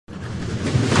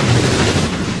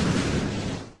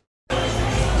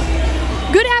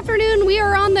afternoon. We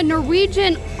are on the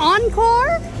Norwegian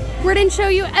Encore. We're going to show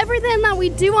you everything that we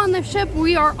do on the ship.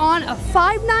 We are on a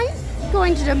 5-night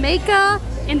going to Jamaica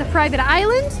in the private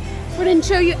island. We're going to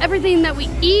show you everything that we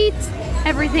eat,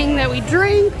 everything that we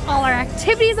drink, all our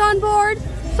activities on board.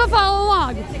 So follow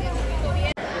along.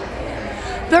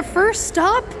 The first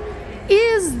stop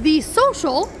is the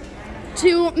social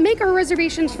to make our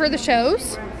reservations for the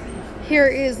shows. Here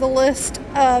is the list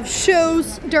of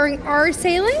shows during our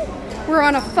sailing. We're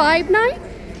on a 5-night,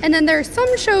 and then there's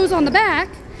some shows on the back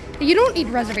that you don't need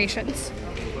reservations.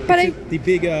 But the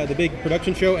big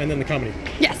production show and then the comedy.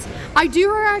 Yes, I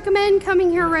do recommend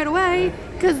coming here right away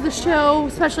because the show,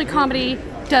 especially comedy,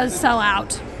 does sell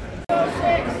out.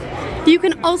 You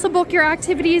can also book your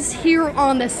activities here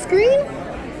on the screen.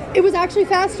 It was actually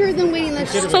faster than waiting the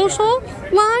social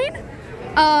line.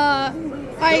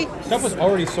 Stuff was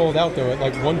already sold out though at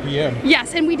like 1 p.m.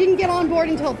 Yes, and we didn't get on board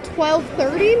until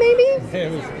 12:30 maybe?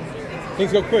 Yeah,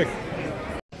 things go quick.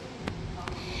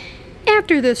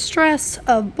 After the stress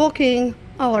of booking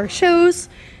all our shows,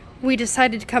 we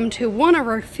decided to come to one of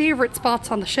our favorite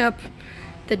spots on the ship,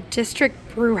 the District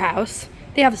Brew House.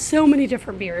 They have so many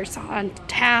different beers on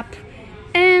tap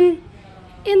and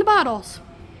in the bottles.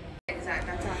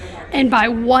 And by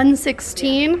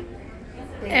 1:16,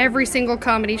 every single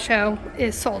comedy show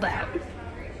is sold out.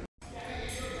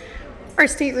 Our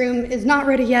stateroom is not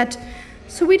ready yet,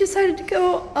 so we decided to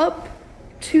go up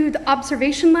to the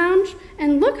observation lounge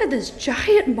and look at this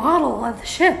giant model of the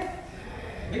ship.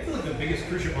 It's like the biggest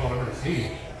cruise ship model I've ever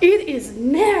seen. It is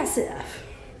massive.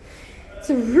 It's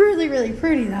really, really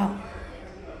pretty though.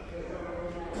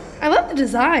 I love the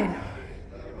design.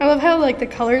 I love how like the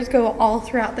colors go all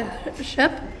throughout the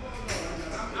ship.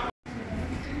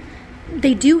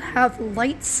 They do have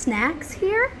light snacks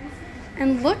here.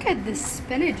 And look at this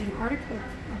spinach and article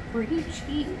of bready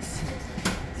cheese.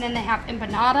 And then they have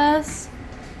empanadas,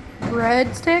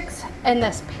 breadsticks, and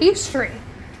this pastry.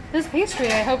 This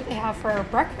pastry I hope they have for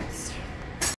breakfast.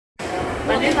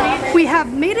 We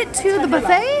have made it to the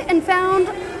buffet and found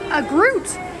a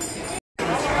Groot.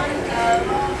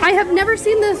 I have never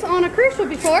seen this on a cruise ship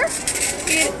before.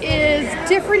 It is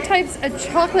different types of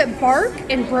chocolate bark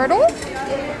and brittle.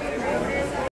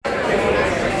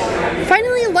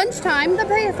 Finally, lunchtime. The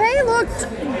buffet looked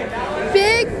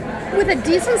big with a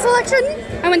decent selection.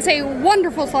 I wouldn't say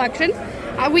wonderful selection.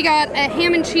 We got a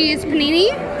ham and cheese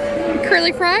panini,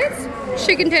 curly fries,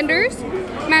 chicken tenders,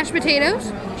 mashed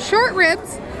potatoes, short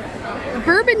ribs,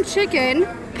 bourbon chicken,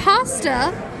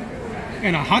 pasta,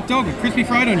 and a hot dog with crispy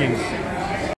fried onions.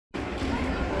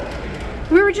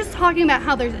 We were just talking about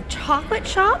how there's a chocolate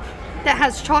shop that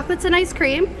has chocolates and ice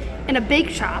cream, and a bake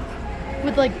shop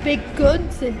with like baked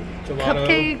goods and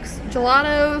cupcakes,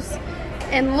 gelatos,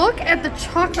 and look at the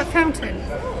chocolate fountain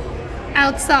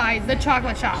outside the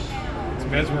chocolate shop. It's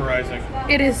mesmerizing.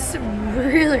 It is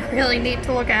really, really neat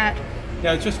to look at.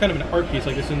 Yeah, it's just kind of an art piece.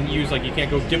 Like this isn't used, like you can't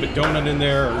go dip a donut in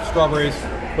there or strawberries,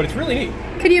 but it's really neat.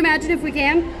 Can you imagine if we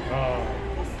can?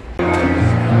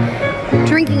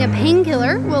 Drinking a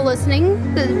painkiller while listening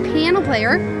to the piano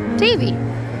player, Davey.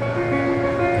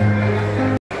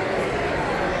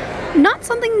 Not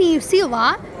something that you see a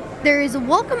lot. There is a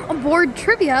welcome aboard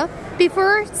trivia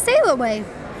before sail away.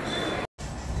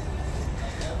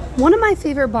 One of my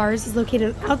favorite bars is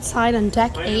located outside on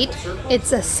deck 8.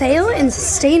 It's a sail and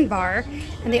sustain bar,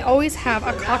 and they always have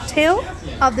a cocktail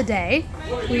of the day.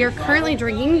 We are currently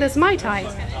drinking this Mai Tai.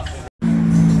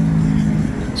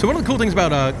 So one of the cool things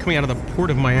about coming out of the port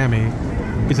of Miami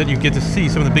is that you get to see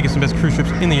some of the biggest and best cruise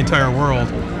ships in the entire world.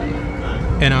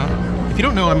 And if you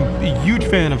don't know, I'm a huge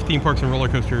fan of theme parks and roller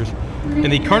coasters.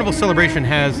 And the Carnival Celebration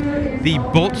has the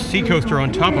Bolt Sea Coaster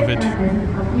on top of it.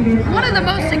 One of the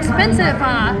most expensive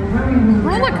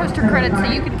roller coaster credits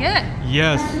that you could get.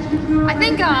 Yes. I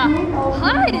think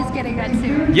Hyde is getting that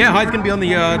soon. Yeah, Hyde's going to be on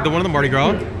the one on the Mardi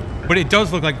Gras. But it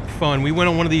does look like fun. We went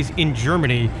on one of these in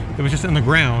Germany that was just on the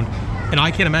ground. And I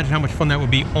can't imagine how much fun that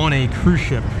would be on a cruise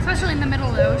ship. Especially in the middle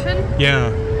of the ocean. Yeah.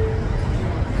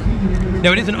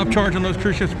 Now it is an upcharge on those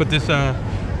cruise ships, but this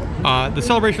the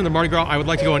Celebration of the Mardi Gras, I would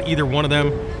like to go on either one of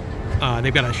them.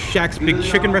 They've got a Shaq's Big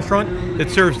Chicken restaurant that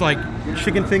serves like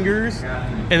chicken fingers,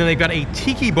 and then they've got a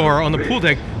tiki bar on the pool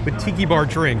deck with tiki bar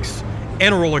drinks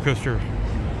and a roller coaster.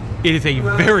 It is a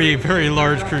very, very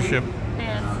large cruise ship.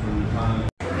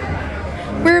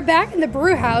 We're back in the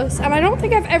brew house, and I don't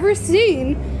think I've ever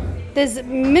seen this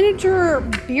miniature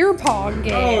beer pong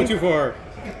game. Oh, too far.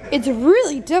 It's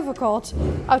really difficult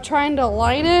of trying to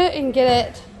line it and get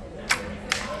it.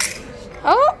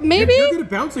 Oh, maybe? You're good at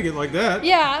bouncing it like that.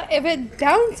 Yeah, if it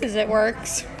bounces, it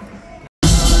works.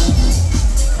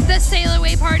 The sail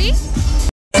away party.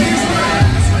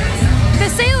 the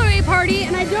Sail Away Party,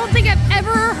 and I don't think I've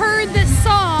ever heard this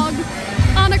song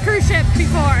on a cruise ship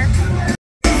before.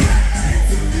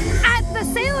 At the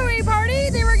Sail Away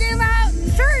Party, they were giving out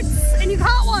shirts, and you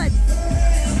caught one.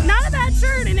 Not a bad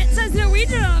shirt, and it says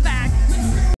Norwegian on the back.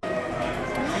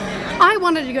 I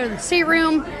wanted to go to the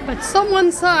stateroom, but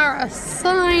someone saw a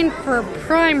sign for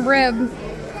prime rib.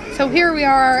 So here we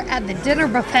are at the dinner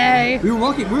buffet. We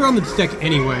were on the deck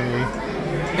anyway.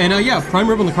 And yeah, prime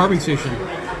rib on the carving station.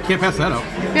 Can't pass that up.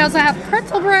 We also have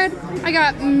pretzel bread. I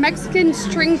got Mexican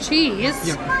string cheese.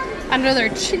 Yep. Another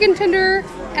chicken tender.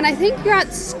 And I think you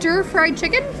got stir-fried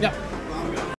chicken? Yep.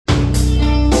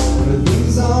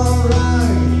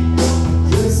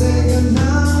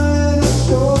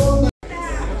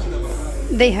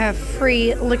 They have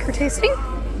free liquor tasting.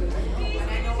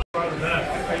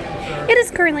 It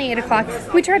is currently 8 o'clock.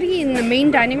 We tried to eat in the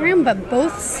main dining room, but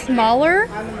both smaller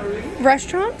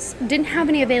restaurants didn't have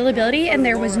any availability and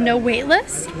there was no wait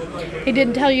list. They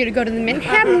didn't tell you to go to the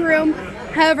Manhattan room.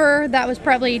 However, that was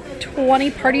probably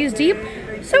 20 parties deep.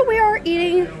 So we are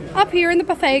eating up here in the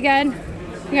buffet again.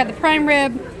 We got the prime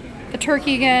rib, the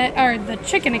turkey again, or the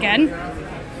chicken again,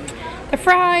 the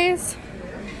fries.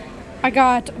 I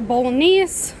got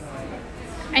bolognese,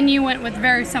 and you went with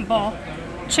very simple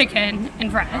chicken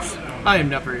and fries. I am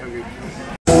not very hungry.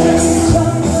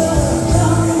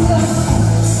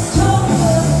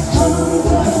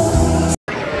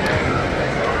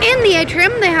 In the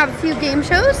atrium, they have a few game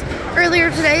shows. Earlier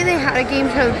today, they had a game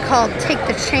show called Take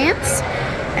the Chance,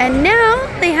 and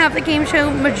now they have the game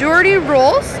show Majority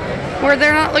Rules, where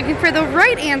they're not looking for the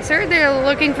right answer, they're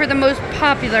looking for the most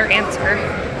popular answer.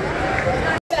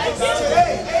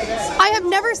 I have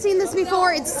never seen this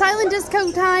before. It's silent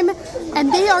disco time,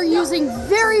 and they are using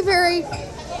very, very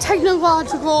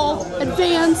technological,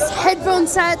 advanced headphone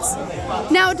sets.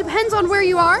 Now, it depends on where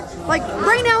you are. Like,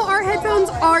 right now, our headphones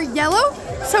are yellow,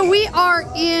 so we are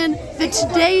in the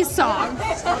Today's song.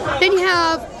 Then you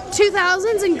have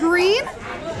 2000s in green.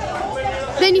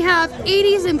 Then you have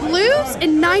 80s in blues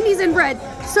and 90s in red.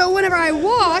 So whenever I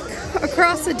walk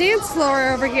across the dance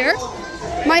floor over here,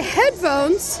 my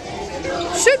headphones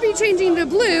should be changing to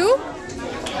blue,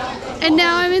 and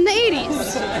now I'm in the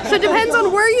 80s. So it depends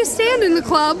on where you stand in the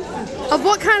club of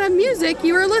what kind of music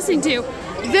you are listening to.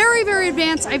 Very, very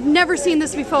advanced. I've never seen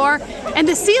this before, and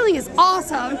the ceiling is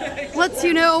awesome. Lets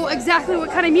you know exactly what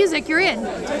kind of music you're in.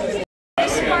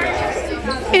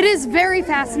 It is very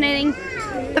fascinating,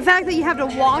 the fact that you have to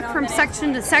walk from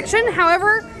section to section.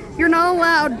 However, you're not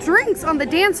allowed drinks on the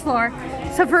dance floor.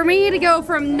 So for me to go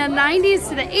from the 90s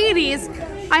to the 80s,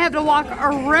 I have to walk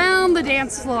around the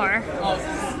dance floor.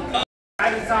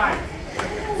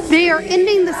 They are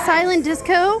ending the silent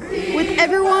disco with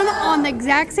everyone on the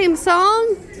exact same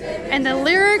song and the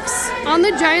lyrics on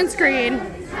the giant screen.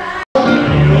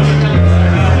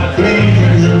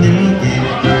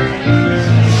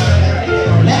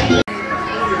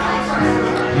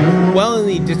 While in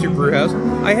the district brew house,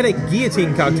 I had a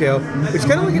guillotine cocktail, which is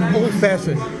kind of like an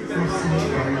old-fashioned,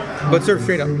 but served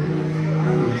straight up.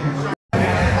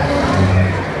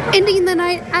 Ending the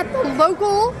night at the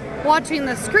local, watching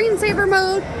the screensaver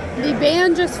mode. The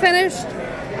band just finished.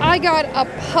 I got a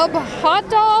pub hot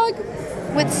dog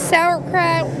with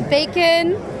sauerkraut,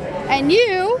 bacon, and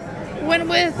you went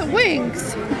with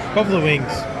wings. Buffalo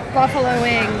wings. Buffalo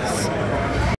wings.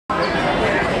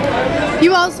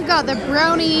 You also got the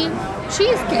brownie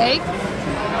cheesecake.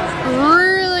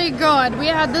 Really good. We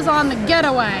had this on the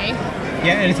getaway.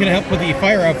 Yeah, and it's gonna help with the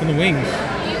fire out from the wings.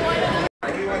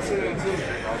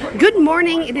 Good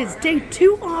morning. It is day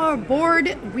 2 on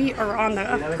board. We are on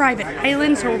the private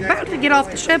island, so we're about to get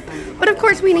off the ship. But of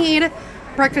course, we need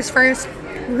breakfast first.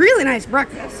 Really nice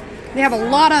breakfast. They have a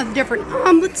lot of different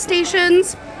omelet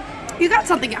stations. You got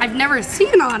something I've never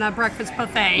seen on a breakfast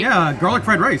buffet. Yeah, garlic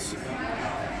fried rice.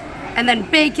 And then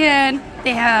bacon.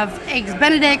 They have eggs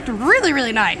Benedict. Really,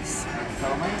 really nice.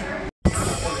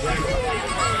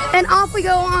 And off we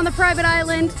go on the private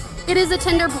island. It is a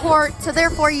tender port, so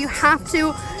therefore you have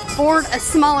to board a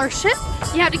smaller ship.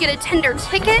 You have to get a tender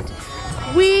ticket.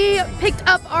 We picked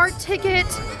up our ticket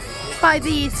by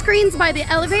the screens by the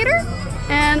elevator,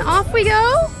 and off we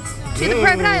go to the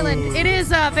private island. It is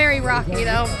very rocky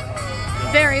though.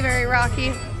 Very, very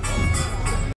rocky.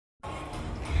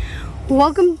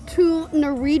 Welcome to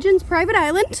Norwegian's private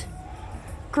island.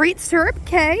 Great Stirrup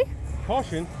Cay.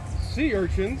 Caution, sea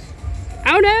urchins.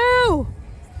 Oh no!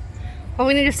 Well,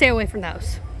 we need to stay away from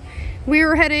those. We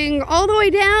were heading all the way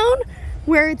down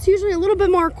where it's usually a little bit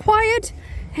more quiet.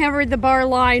 However, the bar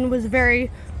line was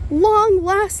very long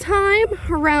last time,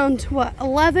 around what,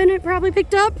 11 it probably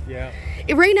picked up? Yeah.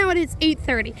 Right now it is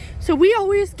 8:30. So we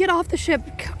always get off the ship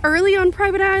early on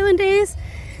private island days,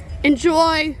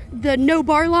 enjoy the no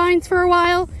bar lines for a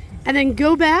while, and then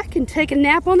go back and take a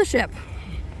nap on the ship.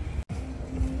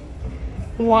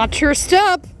 Watch your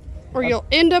step, or you'll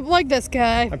end up like this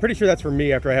guy. I'm pretty sure that's for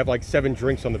me after I have like 7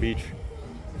 drinks on the beach.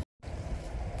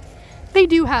 They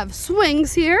do have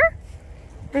swings here.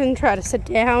 We're gonna try to sit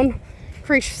down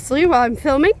graciously while I'm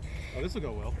filming. Oh, this will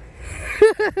go well.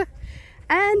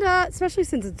 And especially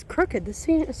since it's crooked, the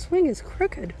swing is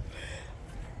crooked.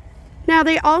 Now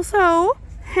they also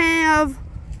have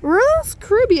Royal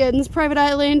Caribbean's private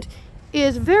island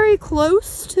is very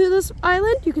close to this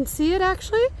island. You can see it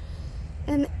actually.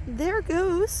 And there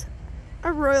goes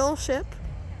a royal ship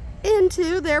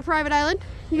into their private island.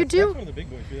 That's one of the big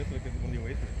boys. That's like one of the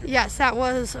Oasis. Yes, that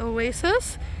was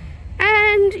Oasis.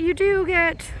 And you do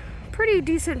get pretty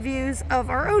decent views of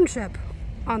our own ship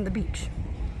on the beach.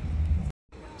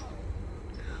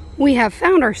 We have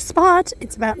found our spot.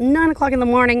 It's about 9 o'clock in the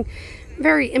morning.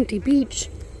 Very empty beach.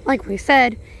 Like we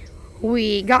said,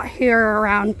 we got here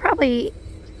around probably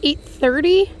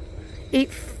 8:30,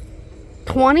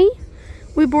 8:20.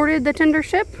 We boarded the tender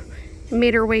ship,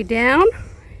 made our way down,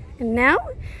 and now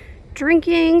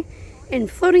drinking and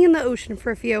floating in the ocean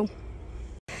for a few.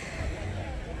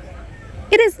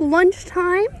 It is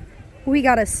lunchtime. We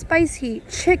got a spicy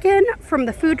chicken from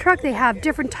the food truck. They have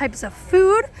different types of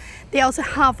food. They also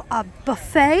have a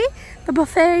buffet. The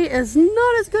buffet is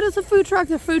not as good as the food truck.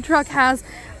 The food truck has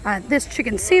this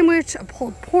chicken sandwich, a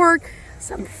pulled pork,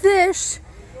 some fish,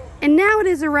 and now it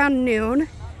is around noon,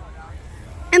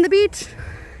 and the beach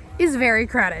is very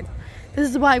crowded. This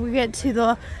is why we get to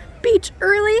the beach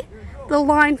early. The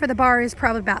line for the bar is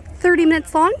probably about 30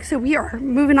 minutes long, so we are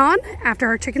moving on after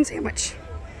our chicken sandwich.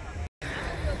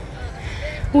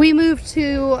 We moved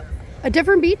to a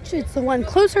different beach. It's the one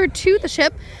closer to the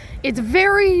ship. It's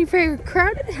very, very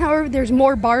crowded. However, there's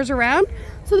more bars around,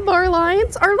 so the bar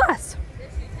lines are less.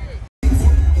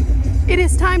 It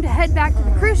is time to head back to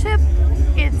the cruise ship.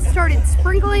 It started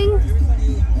sprinkling,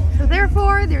 so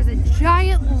therefore there's a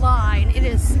giant line. It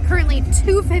is currently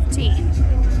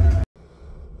 2:15.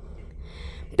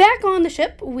 Back on the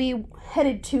ship, we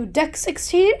headed to deck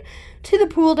 16 to the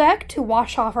pool deck to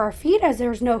wash off our feet, as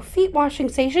there's no feet washing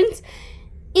stations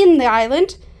in the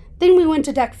island. Then we went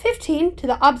to deck 15 to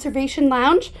the observation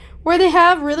lounge, where they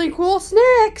have really cool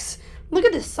snacks. Look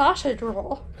at this sausage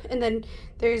roll, and then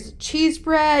there's cheese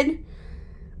bread.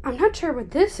 I'm not sure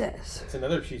what this is. It's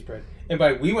another cheese bread. And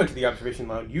by we went to the observation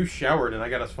lounge, you showered and I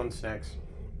got us fun snacks.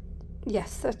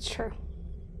 Yes, that's true.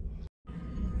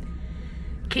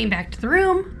 Came back to the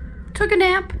room, took a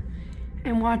nap,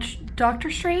 and watched Doctor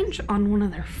Strange on one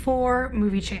of their 4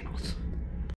 movie channels.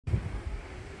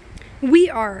 We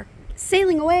are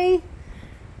sailing away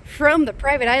from the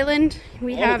private island.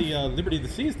 We have the Liberty of the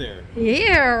Seas there.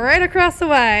 Yeah, right across the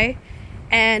way.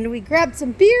 And we grabbed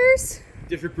some beers.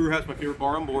 District Brew House, my favorite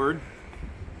bar on board.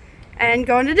 And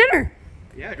going to dinner.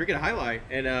 Yeah, drinking a highlight.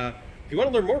 And if you want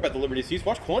to learn more about the Liberty of the Seas,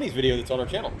 watch Kwani's video that's on our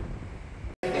channel.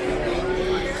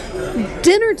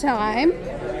 Dinner time.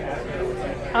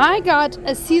 I got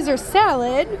a Caesar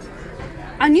salad.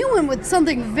 And you went with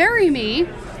something very me.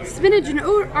 Spinach and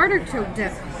artichoke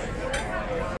dip.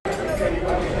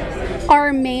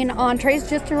 Our main entrees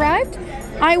just arrived.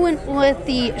 I went with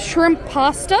the shrimp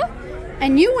pasta,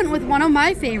 and you went with one of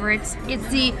my favorites. It's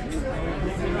the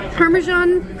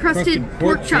Parmesan crusted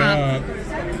pork chop.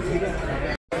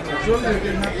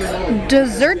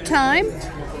 Dessert time.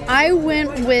 I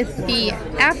went with the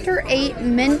After 8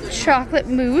 mint chocolate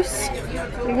mousse,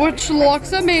 which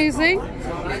looks amazing.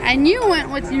 And you went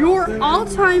with your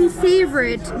all-time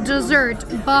favorite dessert,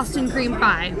 Boston cream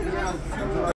pie.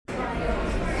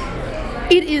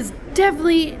 It is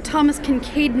definitely Thomas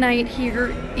Kincaid night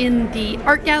here in the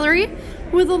art gallery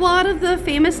with a lot of the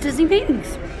famous Disney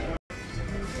paintings.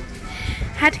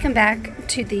 Had to come back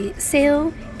to the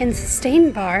Sail and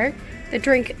Sustain bar. The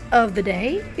drink of the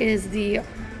day is the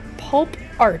Pulp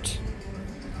Art.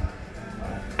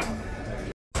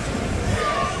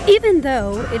 Even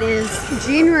though it is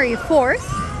January 4th,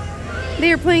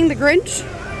 they are playing The Grinch.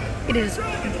 It is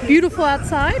beautiful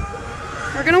outside.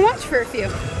 We're gonna watch for a few.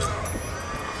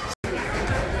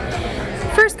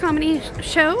 First comedy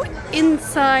show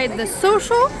inside the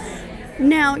Social.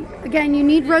 Now, again, you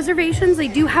need reservations. They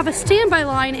do have a standby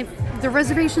line. If the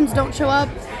reservations don't show up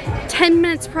 10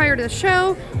 minutes prior to the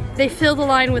show, they fill the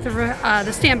line with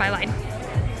the standby line.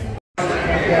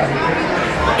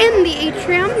 In the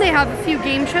atrium, they have a few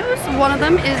game shows. One of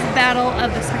them is Battle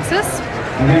of the Sexes.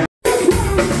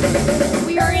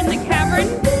 We are in the cavern.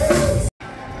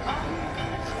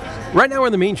 Right now we're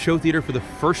in the main show theater for the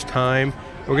first time.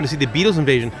 We're going to see the Beatles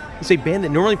Invasion. It's a band that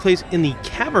normally plays in the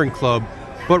Cavern Club,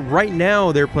 but right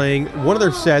now they're playing one of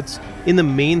their sets in the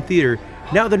main theater.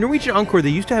 Now, the Norwegian Encore, they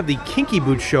used to have the Kinky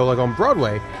Boots show like on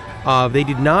Broadway. They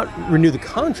did not renew the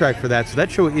contract for that, so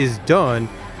that show is done.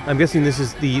 I'm guessing this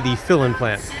is the fill-in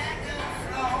plan.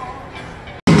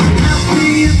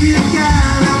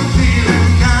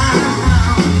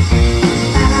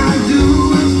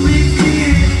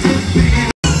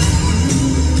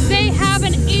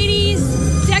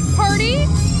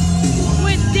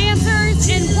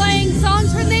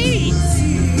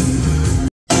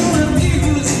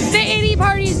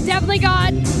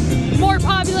 Got more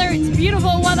popular. It's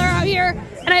beautiful weather out here,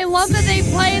 and I love that they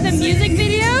play the music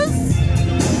videos.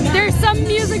 There's some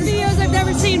music videos I've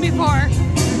never seen before.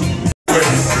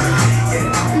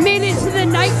 Made it to the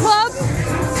nightclub.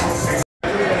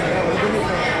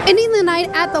 Ending the night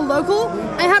at the local.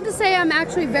 I have to say I'm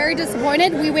actually very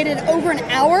disappointed. We waited over an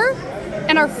hour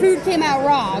and our food came out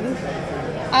wrong.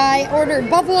 I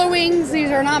ordered buffalo wings. These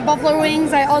are not buffalo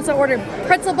wings. I also ordered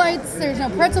pretzel bites. There's no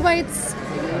pretzel bites.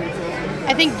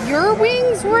 I think your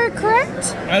wings were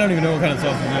correct. I don't even know what kind of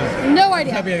sausage it is. No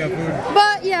idea. Happy I got food.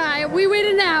 But yeah, we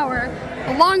waited an hour.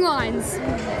 Long lines.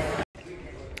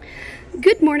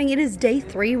 Good morning. It is day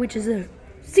 3, which is a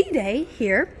sea day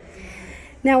here.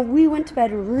 Now, we went to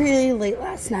bed really late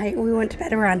last night. We went to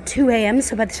bed around 2 a.m.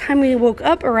 So by the time we woke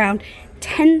up around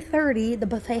 10:30, the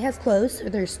buffet has closed. So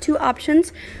there's 2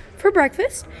 options for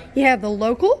breakfast. You have the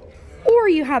local, or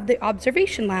you have the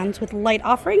observation lounge with light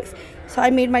offerings. So I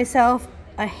made myself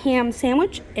a ham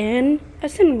sandwich and a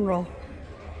cinnamon roll.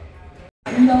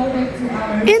 In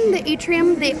the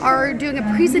atrium, they are doing a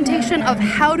presentation of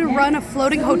how to run a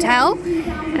floating hotel,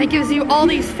 and it gives you all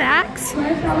these facts.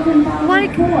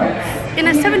 Like, in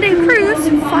a 7-day cruise,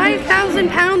 5,000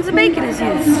 pounds of bacon is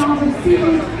used.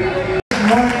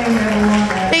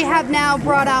 They have now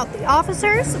brought out the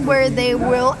officers where they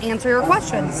will answer your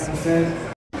questions.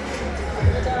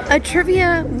 A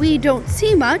trivia we don't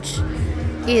see much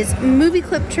is movie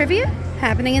clip trivia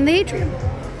happening in the atrium.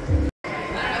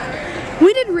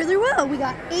 We did really well. We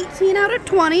got 18 out of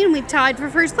 20 and we tied for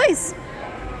first place.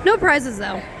 No prizes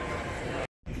though.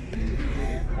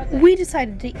 We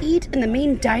decided to eat in the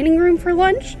main dining room for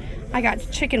lunch. I got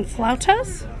chicken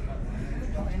flautas.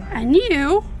 And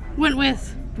you went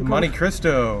with Monte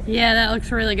Cristo. Yeah, that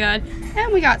looks really good.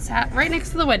 And we got sat right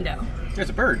next to the window. There's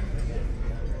a bird.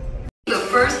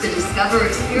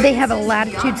 They have a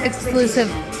Latitudes exclusive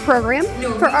program.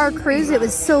 For our cruise, it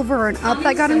was silver and up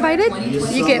that got invited.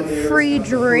 You get free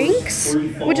drinks,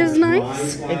 which is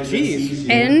nice. And cheese.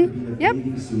 And, yep,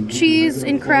 cheese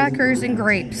and crackers and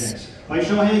grapes.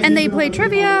 And they play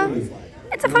trivia.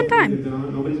 It's a fun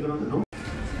time.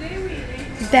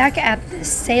 Back at the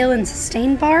Sail and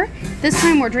Sustain bar, this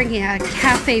time we're drinking a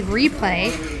cafe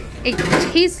replay. It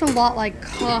tastes a lot like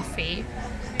coffee.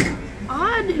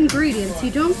 Odd ingredients.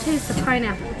 You don't taste the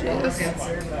pineapple juice.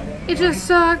 It's just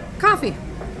coffee.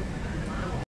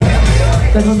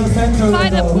 By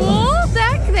the pool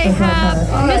deck, they have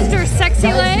Mr. Sexy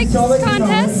Legs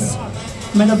contest.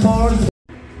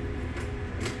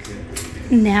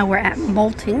 Now we're at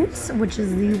Maltings, which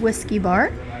is the whiskey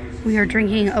bar. We are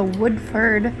drinking a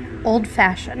Woodford Old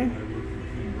Fashioned.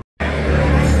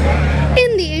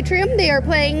 In the atrium, they are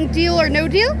playing Deal or No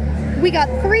Deal. We got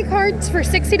 3 cards for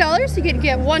 $60. You can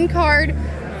get 1 card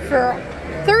for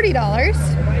 $30.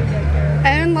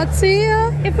 And let's see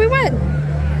if we win.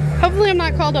 Hopefully I'm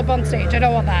not called up on stage. I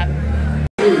don't want that.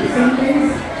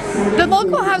 The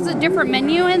local has a different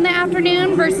menu in the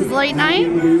afternoon versus late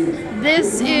night.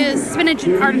 This is spinach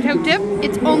and artichoke dip.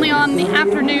 It's only on the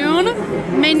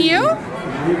afternoon menu.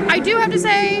 I do have to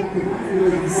say,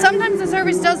 sometimes the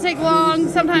service does take long,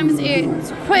 sometimes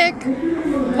it's quick.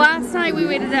 Last night we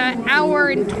waited an hour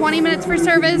and 20 minutes for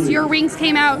service. Your wings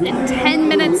came out in 10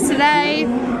 minutes today.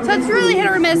 So it's really hit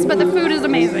or miss, but the food is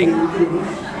amazing.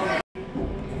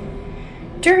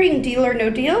 During Deal or No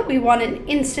Deal, we won an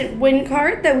instant win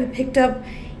card that we picked up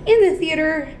in the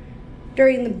theater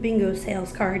during the bingo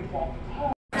sales card.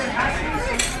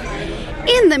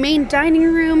 In the main dining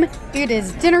room, it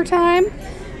is dinner time.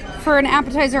 For an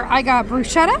appetizer, I got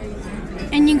bruschetta,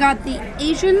 and you got the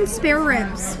Asian spare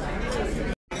ribs.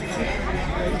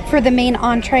 For the main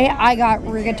entree, I got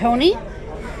rigatoni,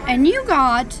 and you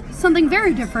got something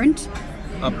very different.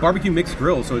 A barbecue mixed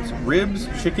grill, so it's ribs,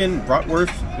 chicken,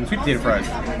 bratwurst, and sweet potato fries.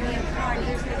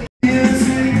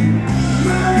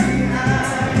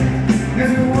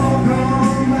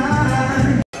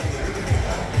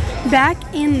 Back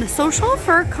in the social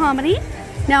for comedy.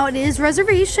 Now it is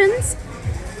reservations.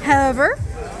 However,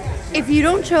 if you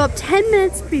don't show up 10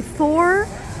 minutes before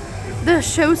the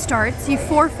show starts, you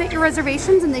forfeit your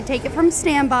reservations and they take it from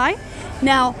standby.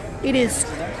 Now, it is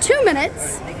 2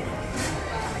 minutes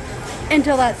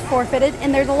until that's forfeited,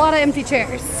 and there's a lot of empty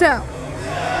chairs. So,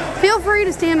 feel free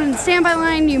to stand in the standby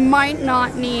line. You might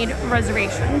not need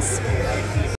reservations.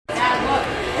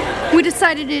 We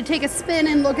decided to take a spin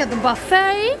and look at the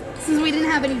buffet since we didn't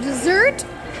have any dessert.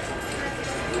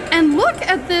 And look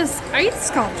at this ice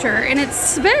sculpture, and it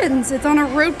spins. It's on a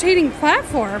rotating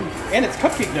platform. And it's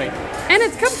cupcake night. And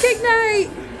it's cupcake night.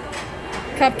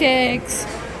 Cupcakes.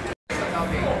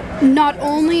 Not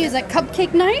only is it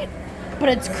cupcake night, but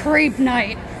it's crepe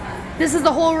night. This is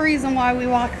the whole reason why we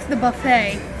walked the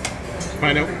buffet.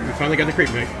 I know, we finally got the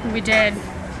crepe night. We did.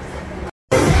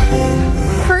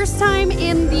 First time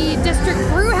in the district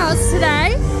brew house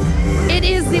today. It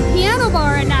is the piano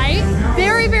bar at night.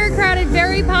 Very, very crowded,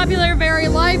 very popular, very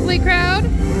lively crowd.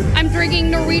 I'm drinking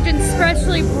Norwegian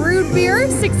freshly brewed beer,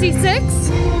 66.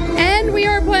 And we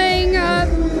are playing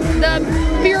the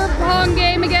beer pong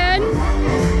game again.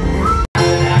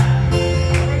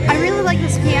 I really like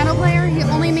this piano player. He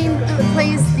only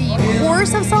plays the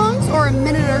chorus of songs or a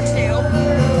minute or two.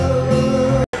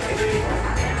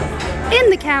 In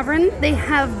the cavern, they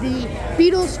have the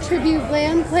Beatles tribute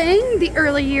band playing the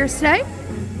early years today.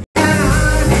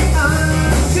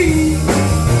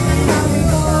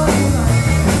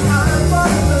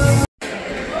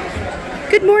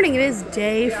 Good morning, it is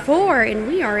day 4 and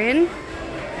we are in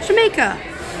Jamaica.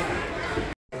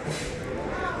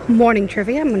 Morning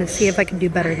trivia, I'm going to see if I can do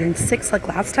better than 6 like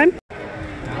last time.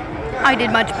 I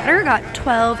did much better, got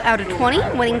 12 out of 20,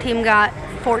 winning team got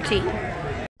 14.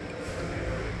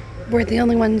 We're the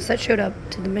only ones that showed up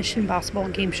to the Mission Impossible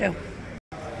game show.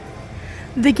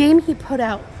 The game, he put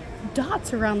out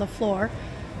dots around the floor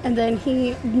and then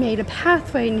he made a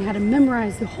pathway and you had to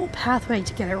memorize the whole pathway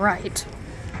to get it right.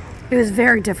 It was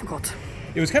very difficult.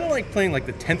 It was kind of like playing like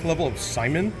the 10th level of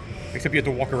Simon, except you had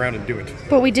to walk around and do it.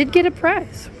 But we did get a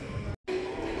prize.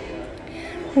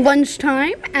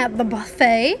 Lunchtime at the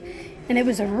buffet, and it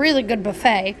was a really good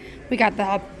buffet. We got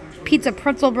the pizza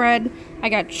pretzel bread, I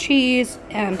got cheese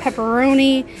and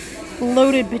pepperoni,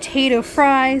 loaded potato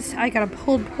fries, I got a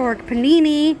pulled pork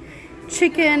panini,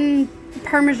 chicken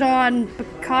parmesan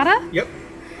piccata. Yep.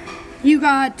 You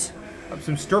got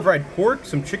some stir-fried pork,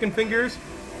 some chicken fingers,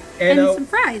 and some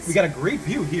fries. We got a great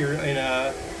view here in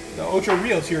the Ocho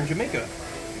Rios here in Jamaica.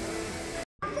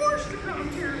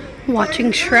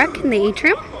 Watching Shrek in the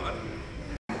atrium.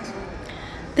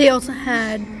 They also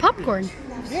had popcorn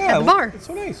at the bar. It's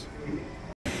so nice.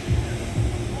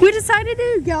 We decided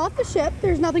to get off the ship.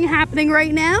 There's nothing happening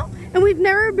right now. And we've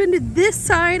never been to this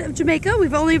side of Jamaica.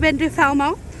 We've only been to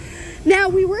Falmouth. Now,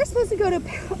 we were supposed to go to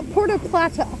Puerto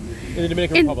Plata. In the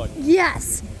Dominican Republic.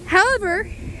 Yes. However,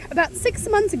 about 6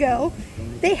 months ago,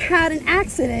 they had an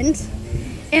accident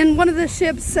and one of the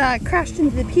ships crashed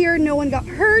into the pier. No one got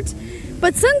hurt.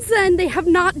 But since then, they have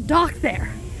not docked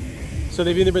there. So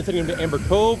they've either been sending them to Amber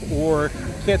Cove or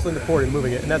canceling the port and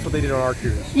moving it, and that's what they did on our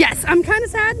cruise. Yes, I'm kind of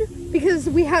sad because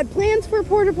we had plans for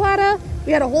Puerto Plata.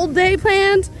 We had a whole day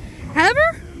planned.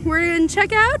 However, we're going to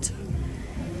check out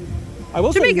I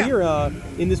will Jamaica. say here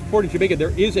in this port in Jamaica,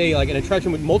 there is an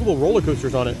attraction with multiple roller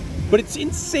coasters on it, but it's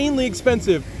insanely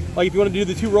expensive. Like if you want to do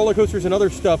the 2 roller coasters and other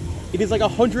stuff, it is like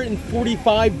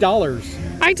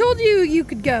 $145. I told you you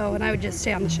could go and I would just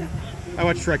stay on the ship. I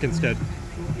watched Shrek instead.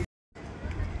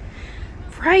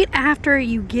 Right after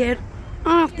you get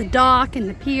off the dock and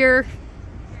the pier,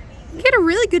 you get a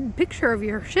really good picture of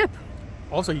your ship.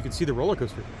 Also, you can see the roller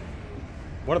coaster.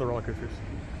 One of the roller coasters.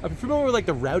 If you're familiar with like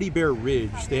the Rowdy Bear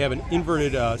Ridge, they have an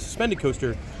inverted suspended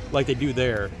coaster like they do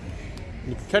there.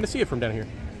 You can kind of see it from down here.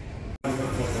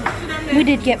 We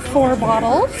did get 4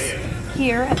 bottles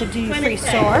here at the duty-free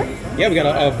store. Yeah, we got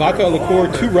a vodka, a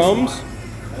liqueur, 2 rums.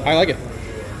 I like it.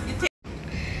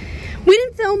 We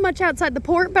didn't film much outside the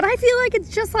port, but I feel like it's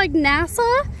just like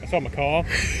NASA. I saw macaw.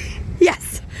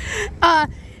 Yes.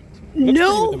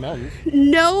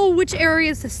 Know which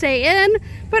areas to stay in,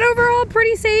 but overall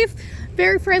pretty safe.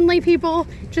 Very friendly people,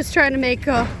 just trying to make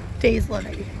a day's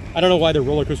living. I don't know why their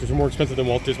roller coasters are more expensive than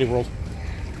Walt Disney World.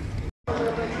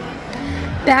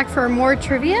 Back for more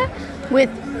trivia with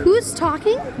Who's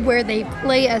Talking, where they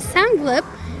play a sound clip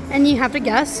and you have to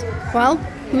guess, well,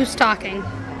 who's talking.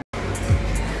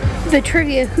 The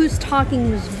trivia Who's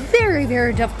Talking was very,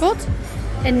 very difficult,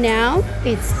 and now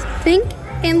it's Think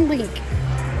and Link.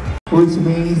 Which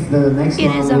means the next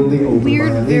it is a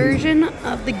weird version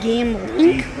of the game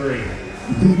Link.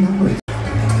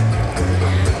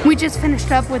 We just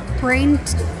finished up with brain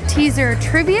teaser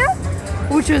trivia,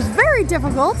 which was very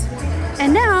difficult,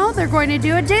 And now they're going to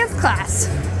do a dance class.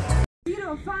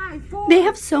 They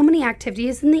have so many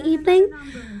activities in the evening.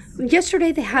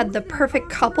 Yesterday they had the perfect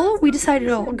couple. We decided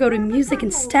to go to music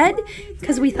instead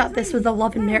because we thought this was a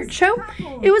love and marriage show.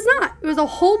 It was not. It was a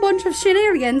whole bunch of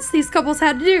shenanigans these couples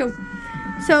had to do.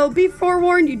 So be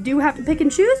forewarned, you do have to pick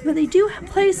and choose, but they do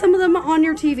play some of them on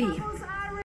your TV.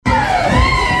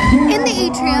 In the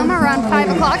atrium around 5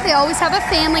 o'clock, they always have a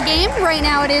family game. Right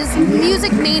now it is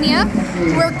Music Mania,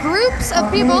 where groups of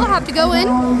people have to go in,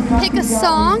 pick a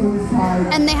song,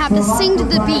 and they have to sing to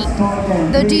the beat.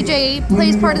 The DJ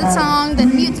plays part of the song,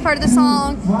 then mutes part of the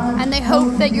song, and they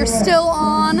hope that you're still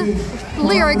on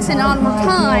lyrics and on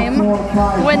time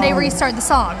when they restart the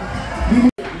song.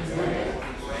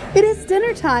 It is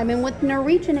dinner time, and with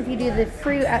Norwegian, if you do the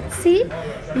fruit at sea,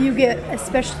 you get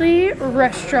especially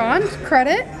restaurant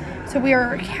credit. So we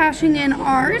are cashing in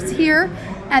ours here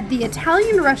at the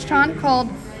Italian restaurant called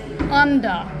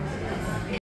Onda.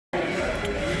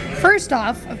 First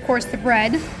off, of course, the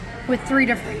bread with 3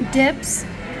 different dips.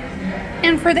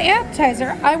 And for the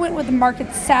appetizer, I went with the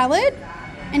market salad,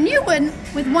 and you went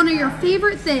with one of your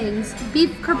favorite things,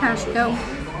 beef carpaccio.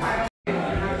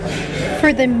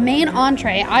 For the main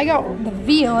entree, I got the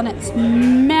veal, and it's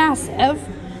massive,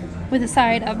 with a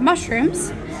side of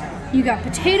mushrooms. You got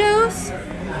potatoes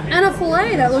and a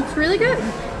filet that looks really good.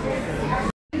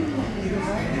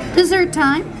 Dessert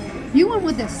time. You went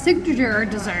with the signature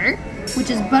dessert, which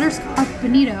is butterscotch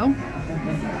bonito,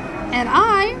 and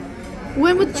I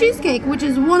went with cheesecake, which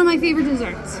is one of my favorite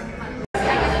desserts.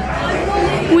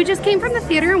 We just came from the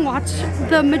theater and watched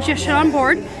The Magician on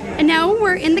Board, and now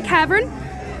we're in the cavern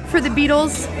for the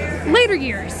Beatles' later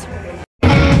years.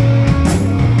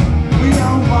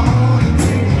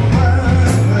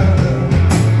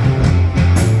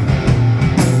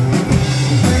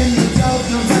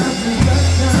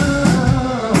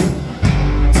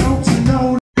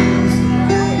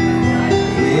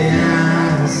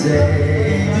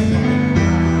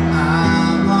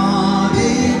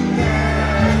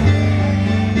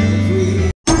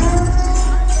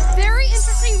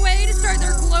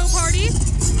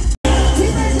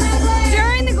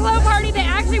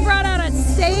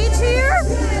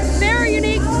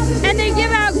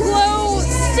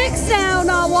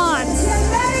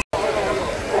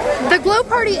 The glow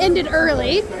party ended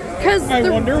early because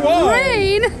the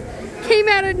rain came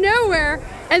out of nowhere,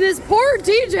 and this poor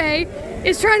DJ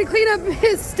is trying to clean up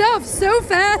his stuff so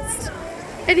fast,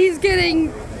 and he's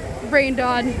getting rained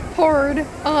on, poured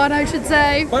on, I should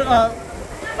say. But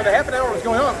for the half an hour it was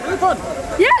going on, really fun.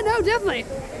 Yeah, no, definitely.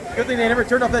 Good thing they never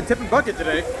turned off that tipping bucket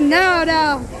today. No,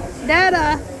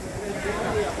 nada.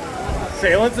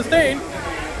 Sail and sustain.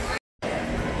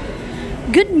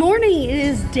 Good morning, it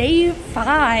is day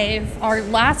 5, our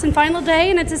last and final day,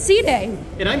 and it's a sea day.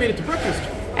 And I made it to breakfast.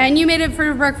 And you made it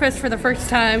for breakfast for the first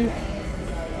time.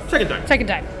 Second time. Second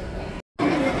time.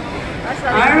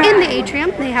 Right. In the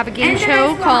atrium, they have a game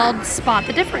show called Spot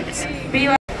the Difference.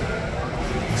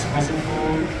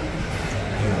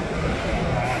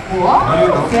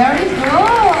 Whoa, very good.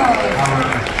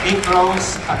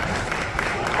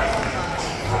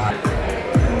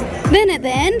 Then at the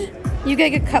end, you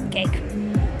get a cupcake.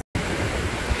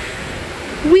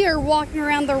 We are walking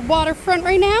around the waterfront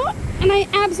right now, and I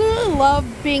absolutely love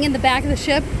being in the back of the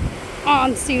ship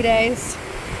on sea days.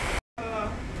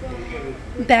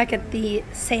 Back at the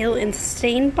Sail and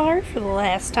Sustain bar for the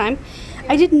last time,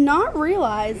 I did not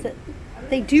realize that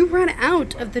they do run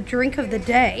out of the drink of the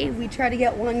day. We tried to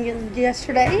get one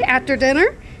yesterday after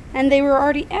dinner, and they were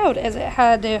already out as it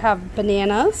had to have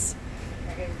bananas,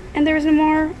 and there was no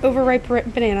more overripe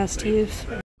bananas to use.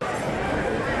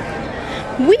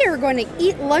 We are going to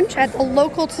eat lunch at the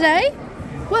local today.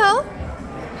 Well,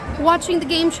 watching the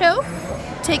game show,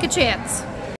 take a chance.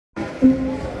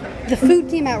 The food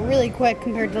came out really quick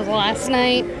compared to the last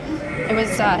night. It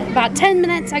was about 10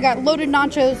 minutes. I got loaded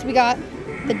nachos. We got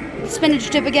the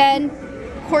spinach dip again,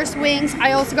 course wings.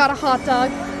 I also got a hot dog.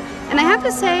 And I have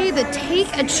to say, the Take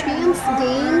a Chance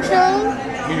game show,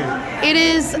 it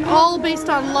is all based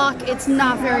on luck. It's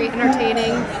not very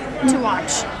entertaining to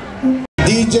watch.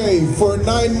 DJ, for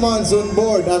 9 months on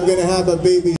board, I'm gonna have a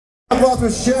baby. I'm brought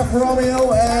with Chef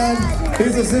Romeo and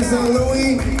his assistant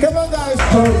Louis. Come on, guys.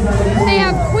 They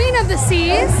have Queen of the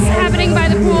Seas happening by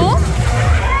the pool.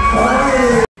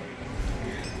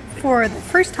 For the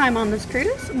first time on this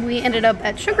cruise, we ended up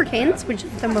at Sugar Canes, which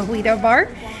is the mojito bar.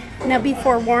 Now, be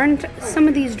forewarned, some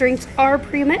of these drinks are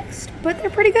pre-mixed, but they're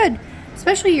pretty good.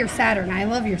 Especially your Saturn. I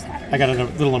love your Saturn. I got a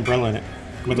little umbrella in it.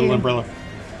 My little umbrella.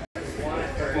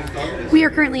 We are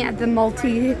currently at the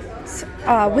Maltese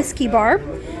whiskey bar.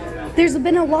 There's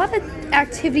been a lot of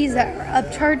activities that are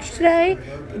upcharged today.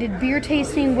 They did beer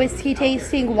tasting, whiskey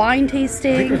tasting, wine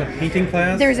tasting. I think there's a painting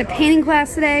class. There's a painting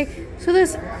class today. So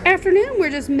this afternoon, we're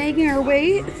just making our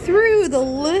way through the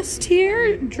list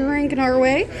here, drinking our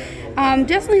way.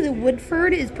 Definitely the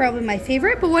Woodford is probably my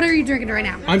favorite, but what are you drinking right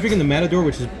now? I'm drinking the Matador,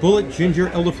 which is bullet, ginger,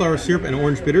 elderflower syrup, and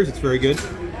orange bitters. It's very good.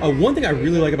 One thing I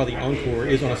really like about the Encore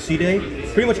is on a sea day,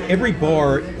 pretty much every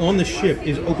bar on the ship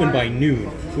is open by noon,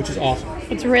 which is awesome.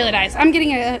 It's really nice. I'm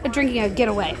getting drinking a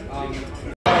getaway.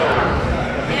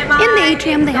 In the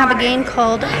atrium, they have a game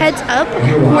called Heads Up,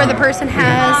 where the person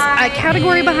has a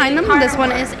category behind them. This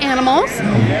one is animals,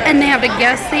 and they have to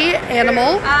guess the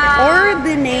animal or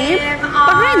the name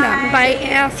behind them by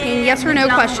asking yes or no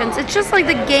questions. It's just like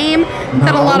the game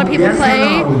that a lot of people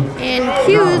play in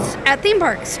queues at theme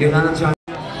parks.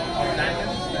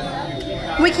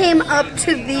 We came up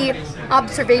to the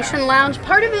observation lounge.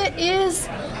 Part of it is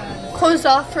closed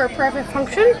off for a private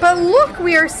function, but look,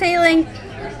 we are sailing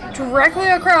directly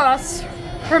across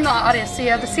from the Odyssey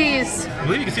of the Seas. I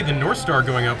believe you can see the North Star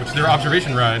going up, which is their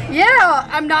observation ride. Yeah,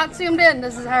 I'm not zoomed in.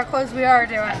 This is how close we are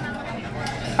to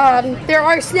it. There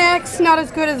are snacks, not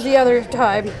as good as the other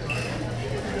time.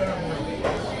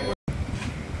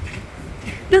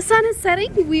 The sun is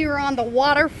setting. We are on the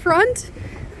waterfront,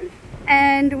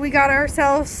 and we got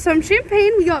ourselves some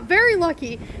champagne. We got very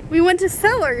lucky. We went to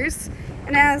Cellars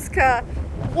and asked,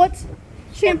 what's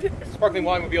champagne? Sparkling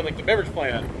wine would be on like the beverage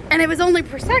plan. And it was only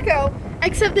Prosecco,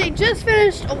 except they just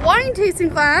finished a wine tasting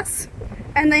class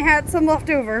and they had some left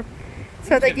over.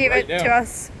 So they gave it to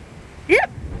us.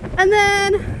 Yep. And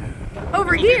then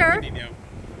over here,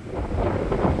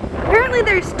 apparently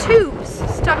there's tubes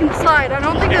stuck in the slide. I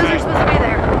don't think those are supposed to be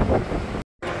there.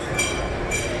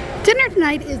 Dinner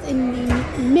tonight is in the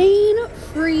main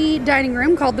free dining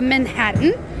room called the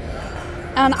Manhattan.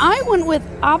 And I went with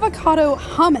avocado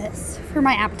hummus for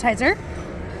my appetizer.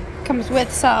 Comes with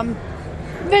some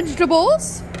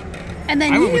vegetables. And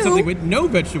then I went with something with no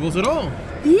vegetables at all.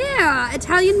 Yeah,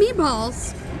 Italian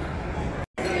meatballs.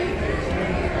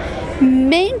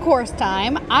 Main course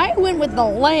time, I went with the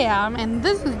lamb, and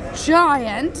this is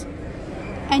giant.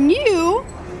 And you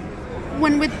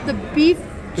went with the beef.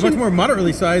 It's much more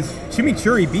moderately sized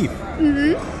chimichurri beef.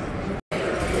 Mm-hmm.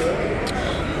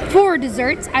 For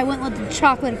desserts, I went with the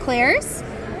chocolate eclairs.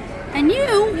 And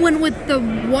you went with the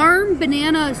warm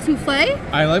banana souffle.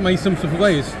 I like my some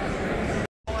souffles.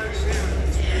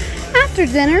 After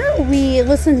dinner, we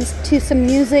listened to some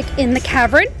music in the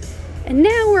cavern. And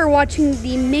now we're watching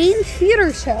the main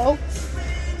theater show,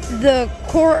 the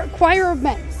Choir of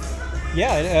Men.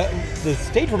 Yeah, the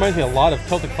stage reminds me a lot of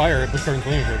Celtic Fire at Busch Gardens.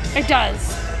 It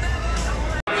does.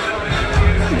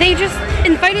 They just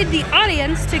invited the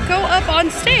audience to go up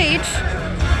on stage,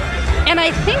 and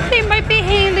I think they might be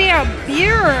handing out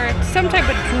beer or some type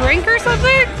of drink or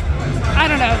something. I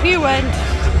don't know. He went.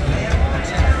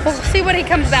 We'll see what he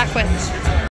comes back with.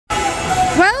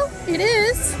 Well, it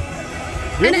is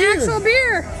an actual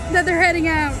beer that they're heading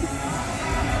out.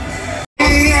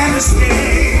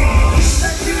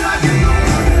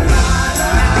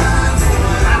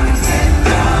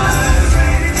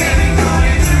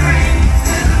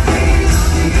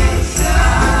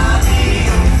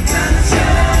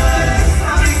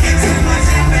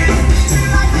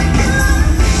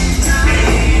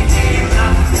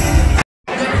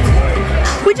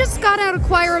 We just got out of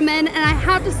Choir of Men, and I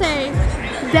have to say,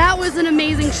 that was an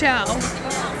amazing show.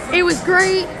 It was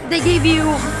great. They gave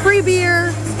you free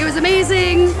beer. It was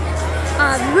amazing.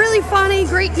 Really funny,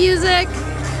 great music.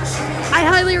 I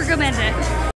highly recommend it.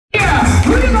 Yeah,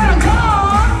 who you gonna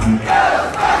call?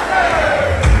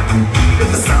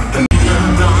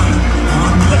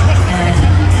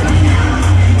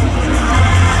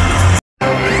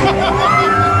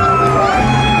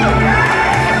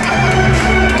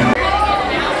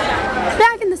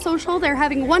 Back in the social, they're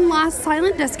having one last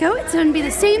silent disco. It's going to be the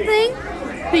same thing.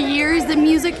 The years the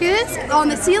music is on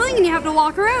the ceiling and you have to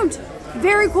walk around.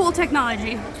 Very cool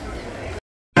technology.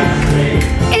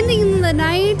 Ending the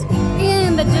night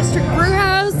in the district brew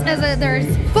house as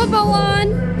there's football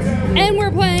on, and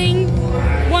we're playing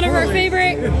one of our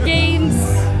favorite games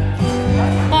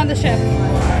on the ship.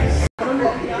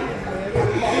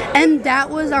 And that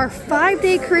was our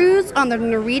 5-day cruise on the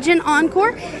Norwegian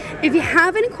Encore. If you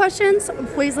have any questions,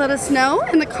 please let us know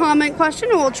in the comment question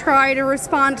and we'll try to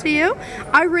respond to you.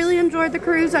 I really enjoyed the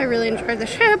cruise. I really enjoyed the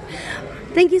ship.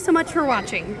 Thank you so much for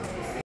watching.